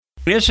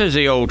This is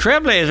the Old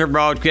Trailblazer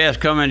Broadcast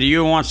coming to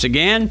you once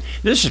again.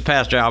 This is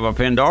Pastor Albert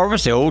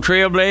Pendarvis, the Old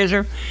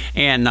Trailblazer,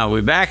 and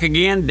we're back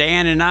again.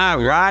 Dan and I are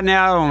riding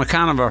out on a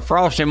kind of a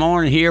frosty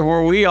morning here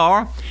where we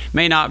are.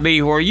 May not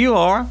be where you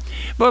are,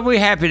 but we're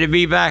happy to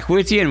be back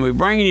with you, and we're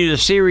bringing you the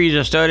series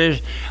of studies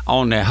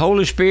on the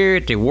Holy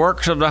Spirit, the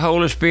works of the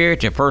Holy Spirit,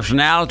 the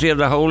personality of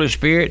the Holy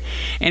Spirit.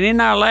 And in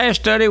our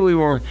last study, we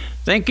were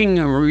thinking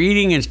and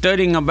reading and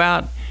studying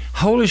about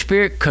Holy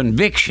Spirit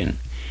conviction.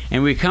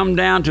 And we come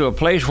down to a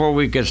place where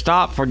we could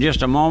stop for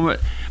just a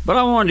moment. But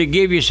I wanted to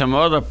give you some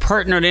other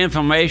pertinent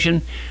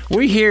information.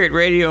 We here at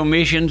Radio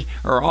Missions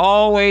are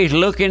always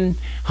looking,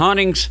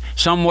 hunting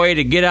some way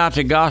to get out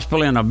the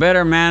gospel in a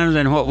better manner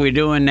than what we're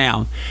doing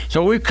now.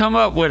 So we've come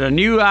up with a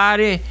new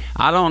idea.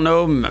 I don't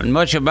know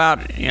much about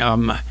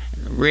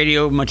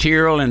radio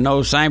material and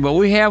those things, but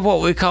we have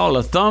what we call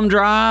a thumb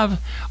drive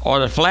or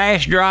the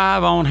flash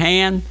drive on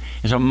hand.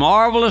 It's a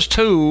marvelous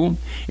tool.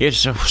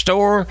 It's to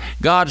store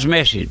God's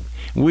message.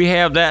 We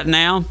have that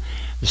now,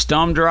 the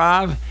thumb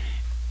drive.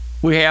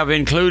 We have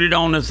included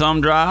on the thumb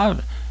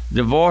drive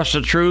the Voice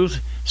of Truth,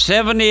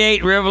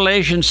 78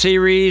 Revelation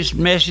series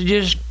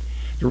messages,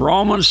 the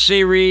Romans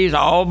series,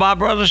 all by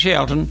Brother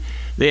Shelton,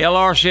 the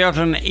L.R.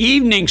 Shelton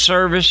evening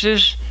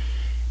services,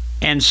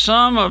 and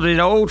some of the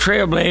Old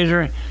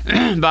Trailblazer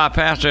by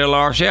Pastor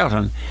L.R.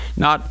 Shelton.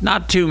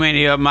 Not too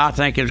many of them. I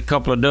think it's a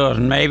couple of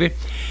dozen maybe.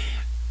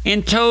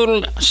 In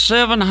total,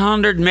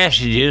 700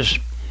 messages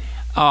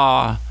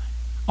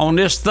on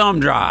this thumb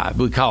drive,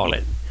 we call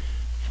it,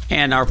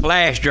 and our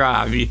flash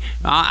drive.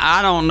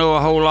 I don't know a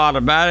whole lot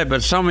about it,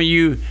 but some of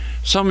you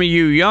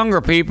younger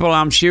people,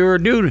 I'm sure,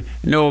 do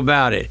know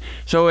about it.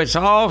 So it's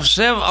all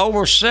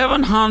over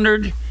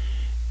 700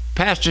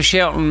 Pastor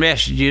Shelton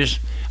messages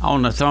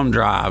on the thumb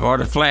drive or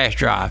the flash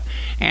drive.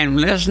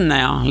 And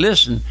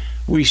listen,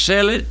 we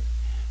sell it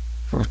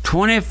for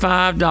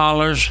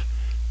 $25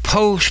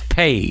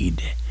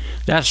 postpaid.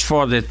 That's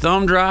for the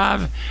thumb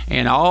drive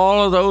and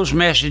all of those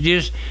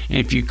messages. And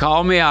if you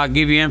call me, I'll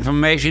give you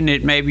information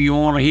that maybe you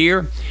want to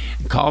hear.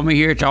 Call me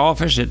here at the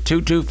office at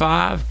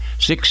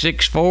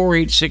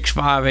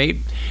 225-664-8658,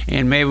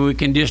 and maybe we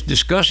can just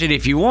discuss it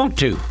if you want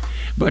to.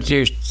 But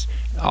there's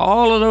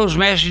all of those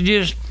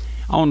messages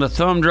on the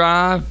thumb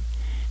drive,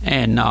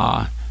 and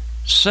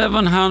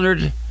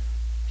 700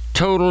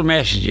 total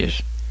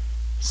messages.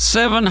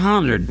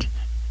 700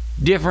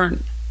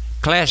 different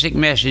classic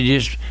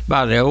messages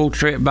by the old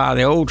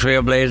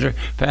Trailblazer,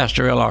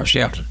 Pastor L.R.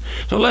 Shelton.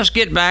 So let's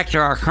get back to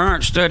our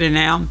current study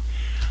now.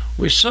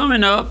 We're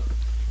summing up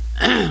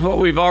what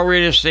we've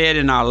already said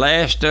in our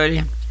last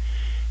study.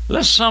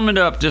 Let's sum it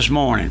up this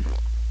morning.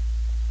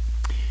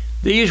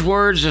 These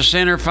words, the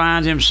sinner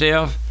finds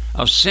himself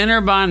a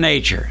sinner by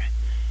nature.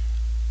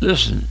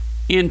 Listen,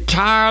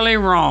 entirely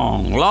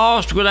wrong,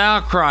 lost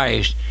without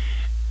Christ,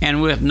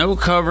 and with no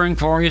covering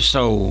for his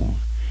soul.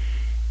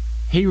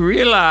 He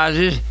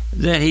realizes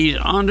that he's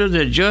under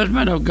the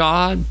judgment of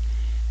God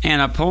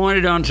and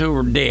appointed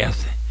unto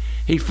death.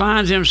 He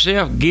finds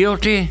himself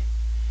guilty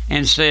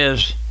and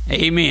says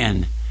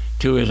amen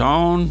to his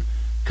own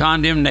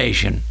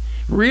condemnation,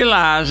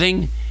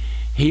 realizing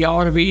he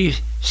ought to be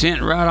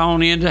sent right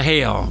on into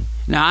hell.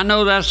 Now, I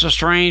know that's a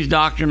strange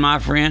doctrine, my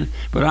friend,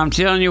 but I'm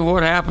telling you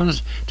what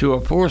happens to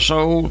a poor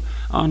soul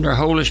under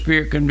Holy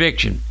Spirit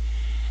conviction.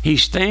 He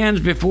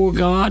stands before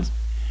God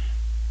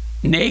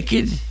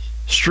naked,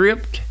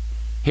 stripped,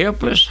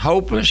 helpless,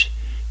 hopeless,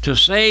 to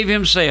save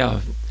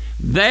himself.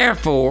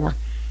 Therefore,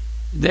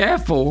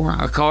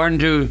 according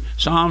to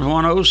Psalms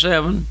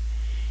 107,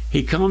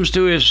 he comes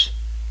to his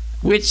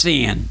wit's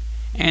end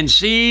and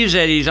sees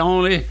that his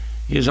only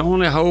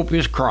hope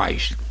is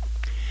Christ.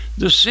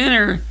 The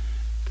sinner,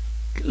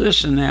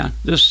 listen now,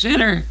 the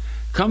sinner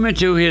coming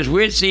to his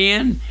wit's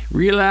end,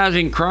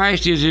 realizing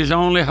Christ is his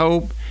only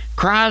hope,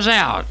 cries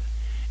out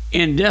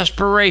in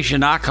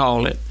desperation, I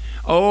call it,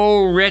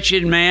 "Oh,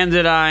 wretched man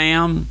that I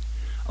am,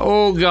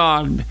 oh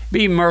God,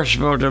 be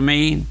merciful to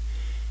me."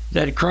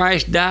 That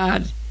Christ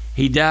died,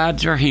 he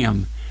died for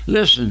him.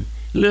 Listen,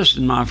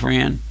 my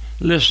friend,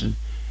 listen.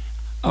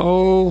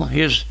 Oh,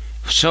 his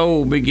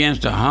soul begins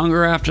to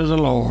hunger after the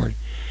Lord.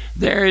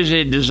 There is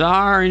a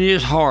desire in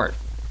his heart,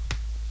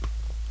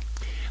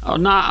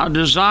 a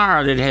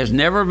desire that has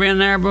never been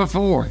there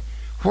before.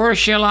 Where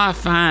shall I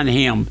find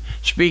him?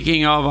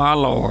 Speaking of our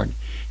Lord.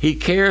 He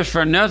cares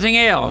for nothing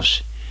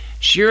else.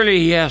 Surely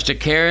he has to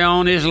carry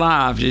on his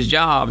life, his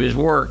job, his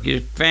work,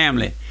 his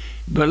family.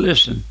 But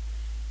listen,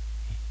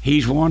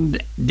 he's one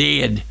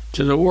dead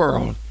to the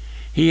world.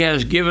 He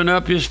has given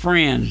up his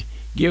friends,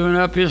 given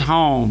up his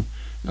home,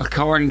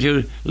 according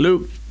to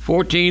Luke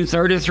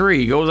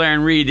 14:33. Go there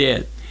and read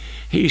it.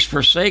 He's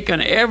forsaken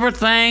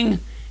everything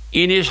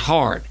in his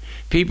heart.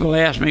 People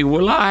ask me,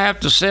 will I have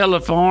to sell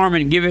the farm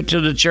and give it to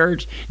the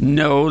church?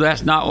 No,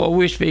 that's not what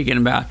we're speaking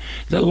about.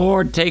 The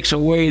Lord takes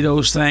away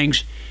those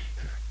things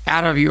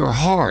out of your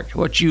heart.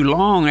 What you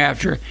long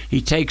after, he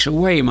takes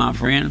away, my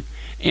friend.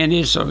 And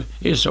it's a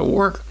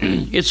work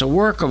it's a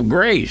work of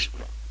grace.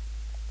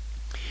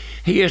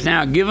 He has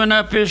now given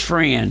up his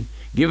friend,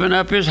 given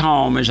up his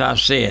home, as I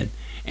said,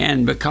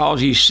 and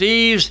because he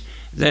sees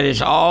that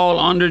it's all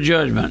under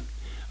judgment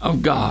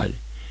of God.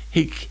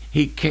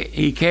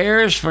 He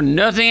cares for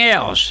nothing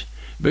else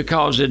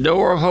because the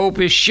door of hope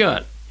is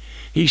shut.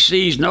 He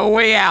sees no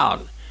way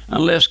out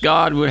unless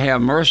God would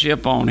have mercy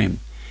upon him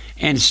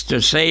and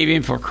to save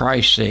him for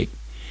Christ's sake.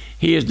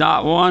 He is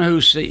not one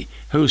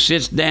who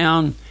sits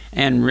down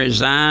and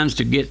resigns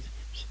to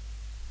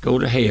go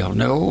to hell.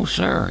 No,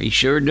 sir, he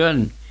sure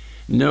doesn't.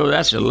 No,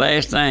 that's the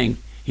last thing.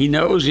 He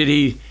knows that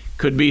he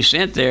could be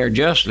sent there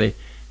justly,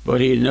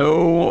 but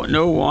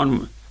no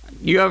one.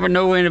 You ever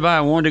know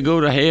anybody want to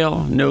go to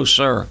hell? No,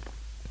 sir.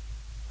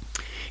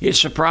 It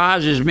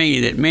surprises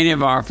me that many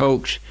of our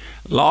folks,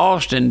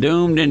 lost and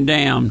doomed and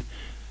damned,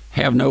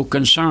 have no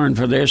concern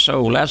for their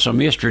soul. That's a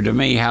mystery to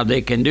me how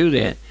they can do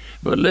that.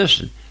 But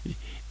listen,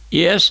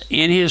 yes,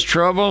 in his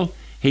trouble,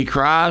 he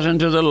cries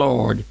unto the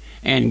Lord,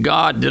 and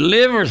God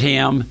delivers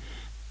him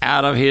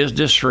out of his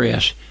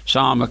distress.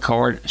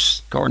 According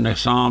to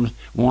Psalms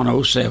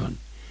 107.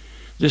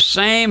 The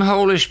same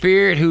Holy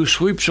Spirit who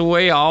sweeps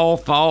away all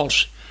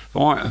false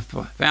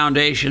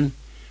foundation,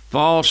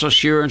 false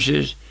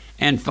assurances,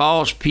 and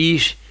false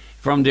peace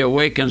from the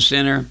awakened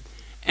sinner,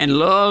 and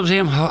loves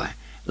him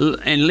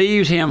and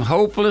leaves him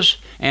hopeless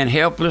and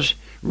helpless,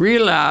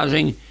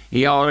 realizing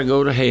he ought to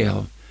go to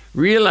hell.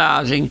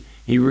 Realizing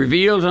he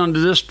reveals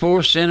unto this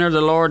poor sinner,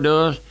 the Lord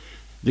does,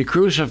 the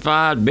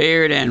crucified,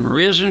 buried, and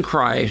risen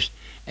Christ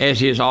as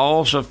his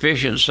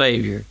all-sufficient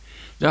Savior.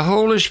 The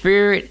Holy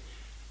Spirit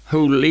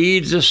who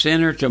leads the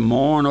sinner to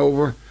mourn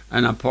over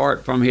and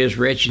apart from his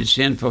wretched,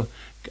 sinful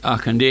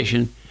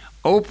condition,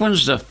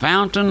 opens the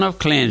fountain of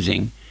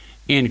cleansing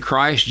in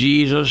Christ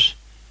Jesus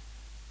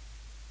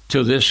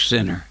to this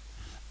sinner.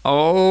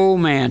 Oh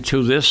man,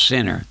 to this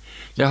sinner.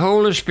 The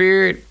Holy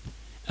Spirit,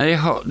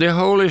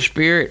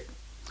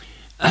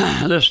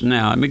 listen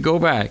now, let me go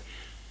back.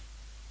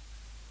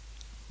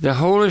 The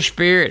Holy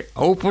Spirit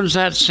opens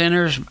that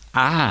sinner's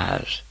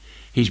eyes.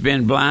 He's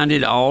been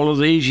blinded all of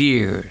these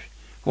years.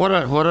 What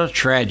a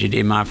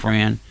tragedy, my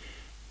friend.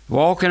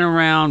 Walking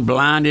around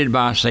blinded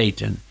by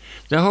Satan.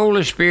 The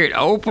Holy Spirit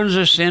opens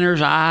the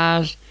sinner's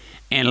eyes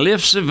and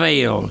lifts the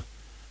veil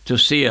to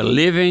see a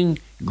living,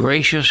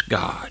 gracious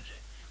God.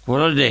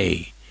 What a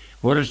day.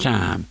 What a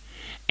time.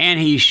 And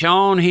he's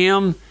shown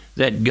him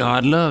that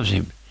God loves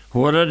him.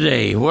 What a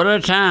day. What a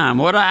time.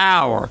 What an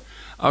hour.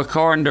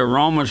 According to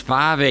Romans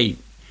 5:8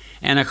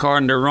 and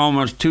according to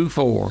Romans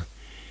 2:4.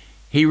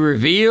 He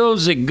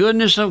reveals the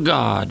goodness of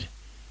God.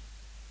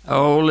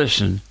 Oh,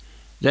 listen.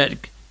 That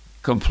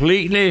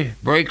completely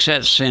breaks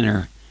that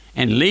sinner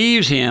and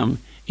leaves him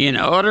in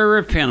utter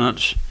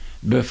repentance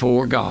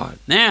before God.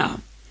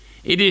 Now,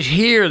 it is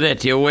here that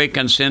the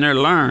awakened sinner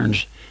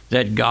learns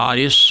that God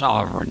is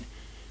sovereign.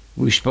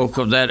 We spoke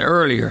of that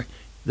earlier.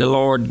 The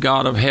Lord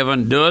God of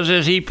heaven does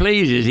as he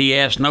pleases. He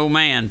asks no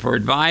man for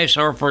advice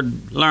or for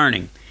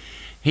learning.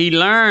 He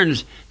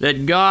learns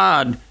that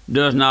God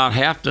does not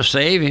have to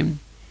save him.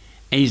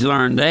 He's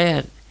learned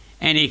that.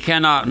 And he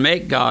cannot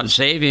make God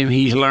save him.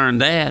 He's learned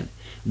that.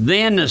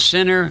 Then the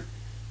sinner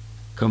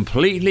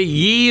completely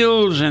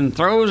yields and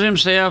throws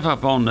himself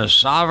upon the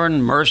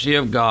sovereign mercy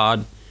of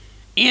God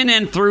in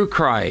and through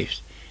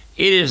Christ.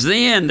 It is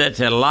then that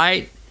the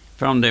light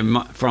from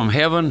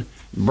heaven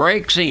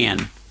breaks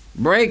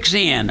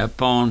in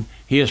upon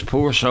his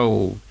poor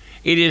soul.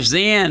 It is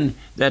then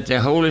that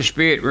the Holy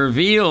Spirit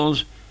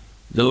reveals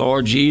the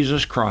Lord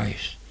Jesus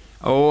Christ.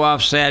 Oh,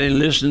 I've sat and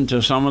listened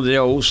to some of the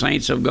old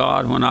saints of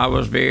God when I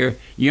was very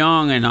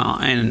young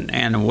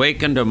and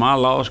awakened to my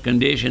lost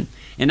condition,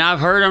 and I've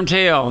heard them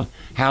tell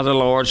how the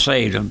Lord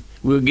saved them.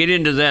 We'll get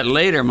into that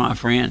later, my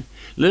friend.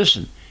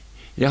 Listen,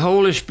 the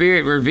Holy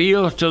Spirit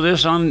reveals to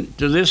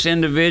this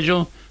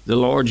individual the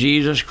Lord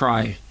Jesus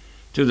Christ,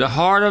 to the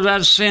heart of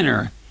that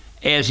sinner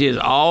as his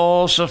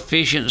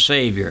all-sufficient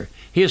Savior,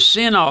 his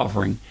sin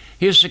offering,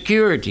 his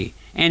security,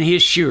 and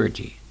his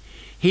surety.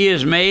 He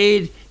is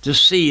made to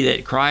see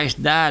that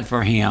Christ died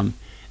for him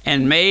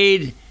and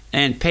paid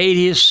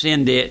his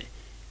sin debt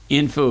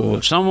in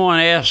full. Someone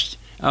asked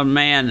a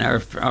man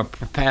or a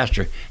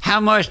pastor, how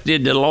much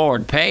did the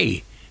Lord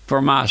pay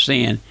for my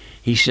sin?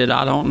 He said,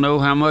 I don't know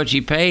how much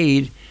he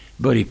paid,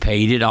 but he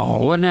paid it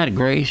all. Wasn't that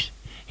grace?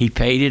 He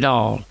paid it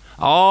all.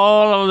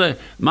 All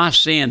of my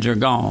sins are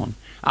gone.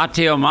 I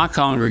tell my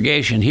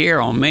congregation here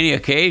on many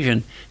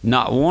occasions,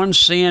 not one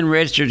sin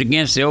registered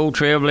against the Old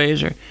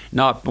Trailblazer,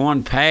 not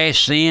one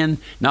past sin,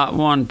 not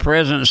one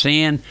present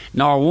sin,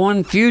 nor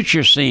one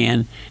future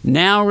sin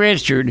now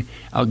registered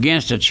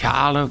against a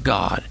child of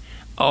God.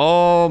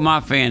 Oh,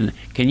 my friend,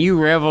 can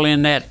you revel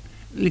in that?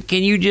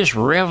 Can you just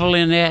revel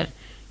in that?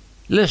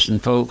 Listen,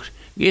 folks,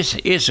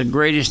 it's the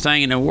greatest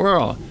thing in the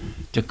world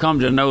to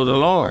come to know the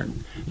Lord.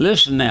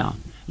 Listen now.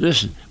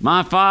 Listen,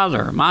 my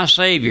Father, my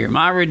Savior,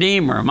 my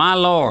Redeemer, my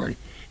Lord,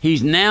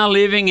 he's now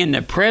living in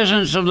the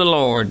presence of the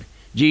Lord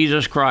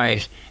Jesus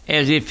Christ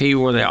as if he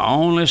were the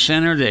only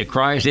sinner that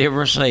Christ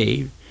ever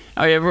saved,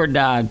 or ever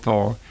died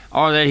for,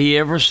 or that he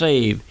ever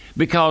saved.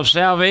 because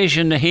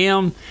salvation to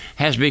him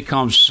has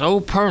become so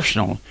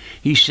personal.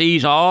 He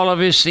sees all of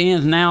his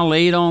sins now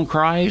laid on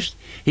Christ.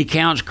 He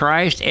counts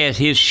Christ as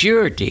his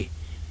surety.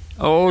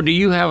 Oh, do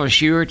you have a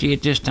surety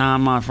at this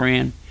time, my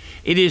friend?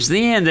 It is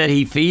then that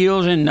he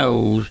feels and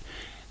knows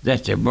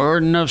that the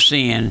burden of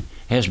sin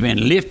has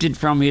been lifted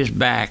from his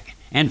back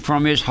and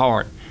from his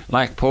heart,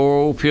 like poor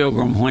old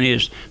Pilgrim when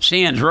his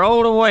sins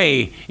rolled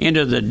away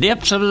into the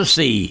depths of the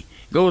sea.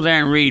 Go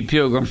there and read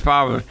Pilgrim's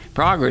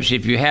Progress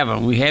if you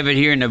haven't. We have it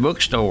here in the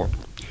bookstore.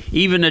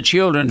 Even the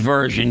children's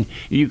version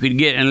you could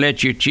get and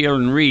let your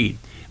children read,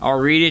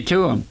 or read it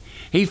to them.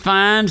 He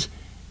finds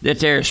that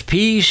there's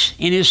peace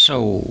in his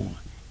soul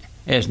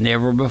as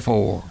never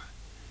before.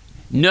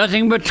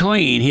 Nothing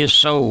between his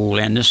soul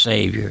and the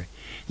Savior.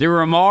 The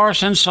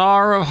remorse and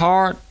sorrow of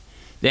heart,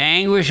 the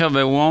anguish of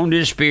a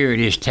wounded spirit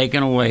is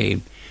taken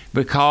away,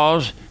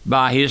 because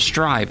by his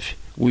stripes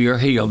we are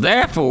healed.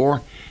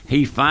 Therefore,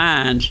 he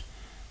finds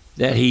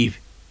that he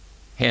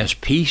has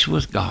peace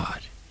with God,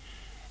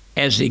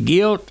 as the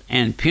guilt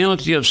and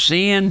penalty of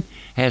sin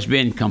has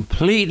been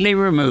completely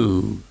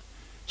removed.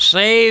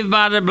 Saved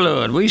by the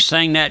blood. We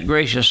sang that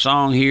gracious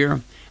song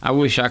here. I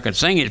wish I could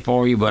sing it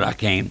for you, but I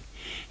can't.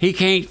 He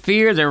can't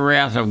fear the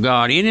wrath of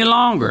God any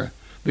longer,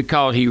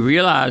 because he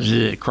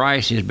realizes that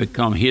Christ has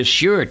become his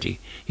surety,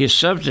 his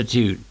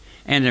substitute,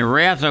 and the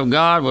wrath of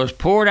God was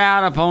poured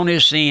out upon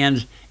his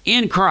sins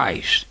in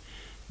Christ.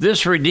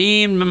 This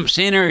redeemed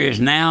sinner is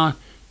now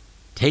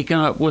taken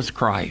up with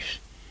Christ.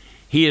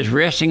 He is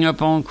resting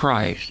upon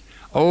Christ.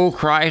 On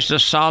Christ a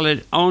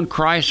solid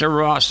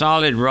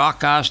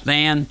rock I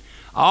stand.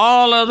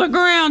 All of the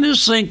ground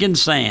is sinking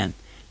sand.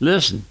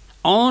 Listen,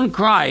 on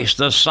Christ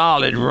the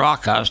solid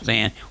rock I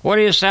stand. What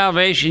is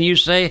salvation, you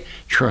say?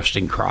 Trust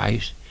in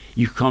Christ.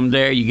 You come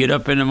there, you get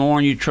up in the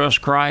morning, you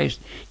trust Christ.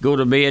 Go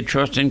to bed,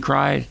 trust in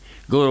Christ.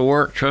 Go to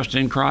work, trust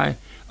in Christ.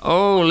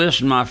 Oh,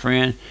 listen, my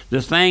friend,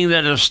 the thing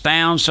that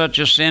astounds such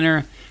a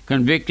sinner,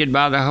 convicted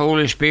by the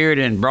Holy Spirit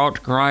and brought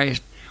to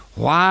Christ,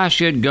 why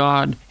should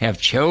God have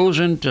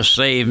chosen to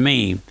save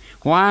me?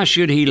 Why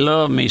should he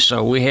love me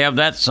so? We have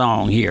that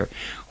song here.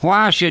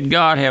 Why should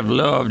God have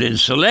loved and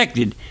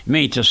selected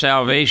me to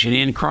salvation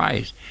in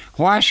Christ?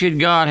 Why should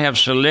God have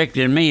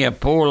selected me, a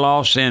poor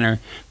lost sinner,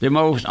 the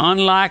most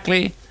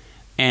unlikely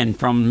and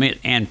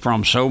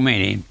from so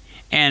many,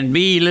 and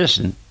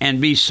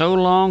be so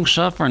long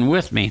suffering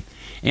with me,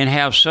 and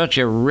have such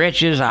a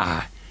wretch as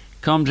I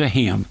come to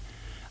him?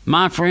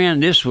 My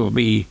friend, this will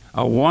be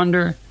a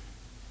wonder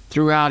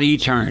throughout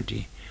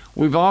eternity.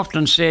 We've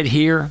often said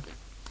here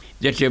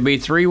that there'll be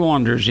 3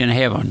 wonders in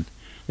heaven.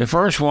 The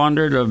first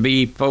wonder, there'll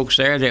be folks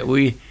there that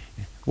we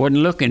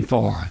wasn't looking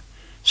for.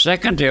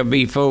 Second, there'll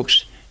be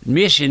folks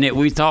missing that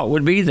we thought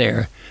would be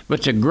there.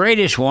 But the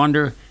greatest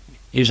wonder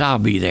is I'll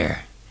be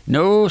there.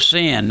 No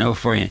sin, no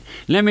friend.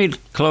 Let me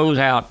close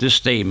out this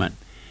statement.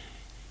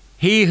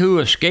 He who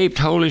escaped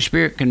Holy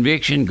Spirit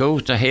conviction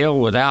goes to hell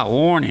without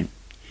warning.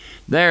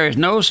 There is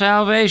no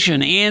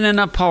salvation in and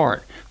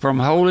apart from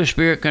Holy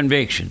Spirit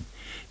conviction.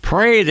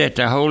 Pray that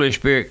the Holy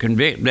Spirit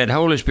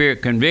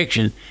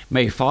conviction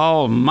may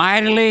fall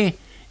mightily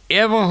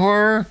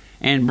everywhere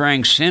and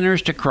bring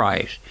sinners to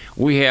Christ.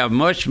 We have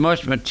much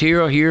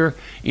material here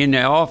in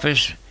the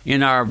office,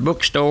 in our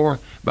bookstore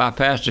by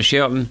Pastor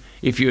Shelton.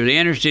 If you're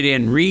interested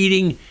in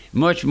reading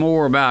much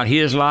more about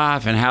his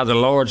life and how the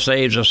Lord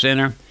saves a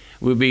sinner,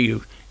 we'll be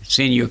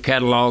sending you a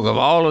catalog of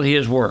all of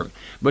his work.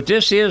 But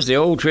this is the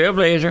Old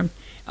Trailblazer.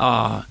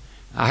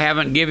 I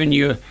haven't given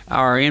you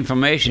our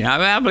information.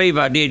 I believe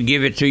I did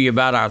give it to you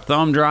about our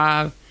thumb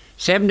drive.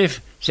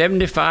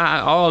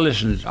 75, all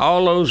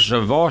those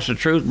Voice of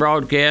Truth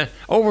broadcasts,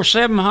 over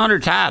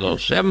 700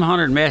 titles,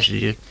 700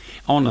 messages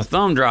on the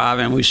thumb drive,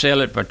 and we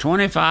sell it for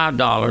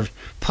 $25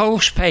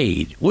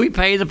 postpaid. We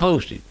pay the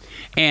postage.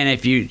 And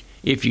if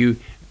you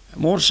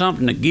want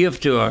something to give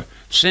to a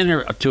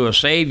sinner, to a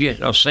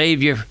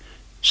savior,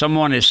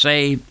 someone is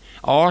saved,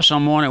 or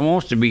someone that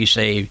wants to be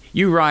saved,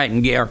 you write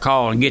and get or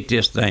call and get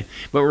this thing.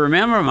 But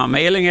remember, my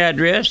mailing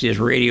address is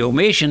Radio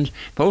Missions,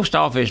 Post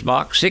Office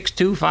Box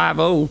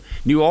 6250,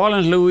 New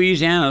Orleans,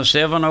 Louisiana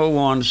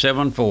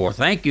 70174.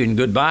 Thank you and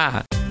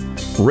goodbye.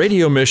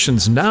 Radio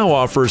Missions now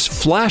offers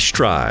flash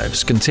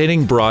drives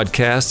containing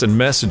broadcasts and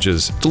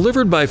messages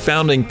delivered by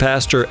founding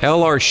Pastor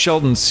L.R.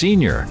 Shelton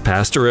Sr.,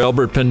 Pastor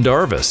Albert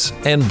Pendarvis,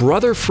 and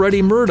Brother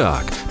Freddie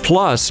Murdoch,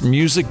 plus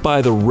music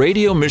by the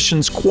Radio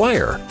Missions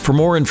Choir. For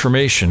more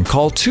information,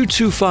 call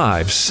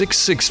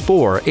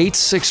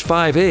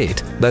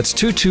 225-664-8658. That's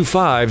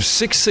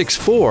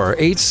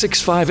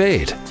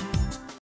 225-664-8658.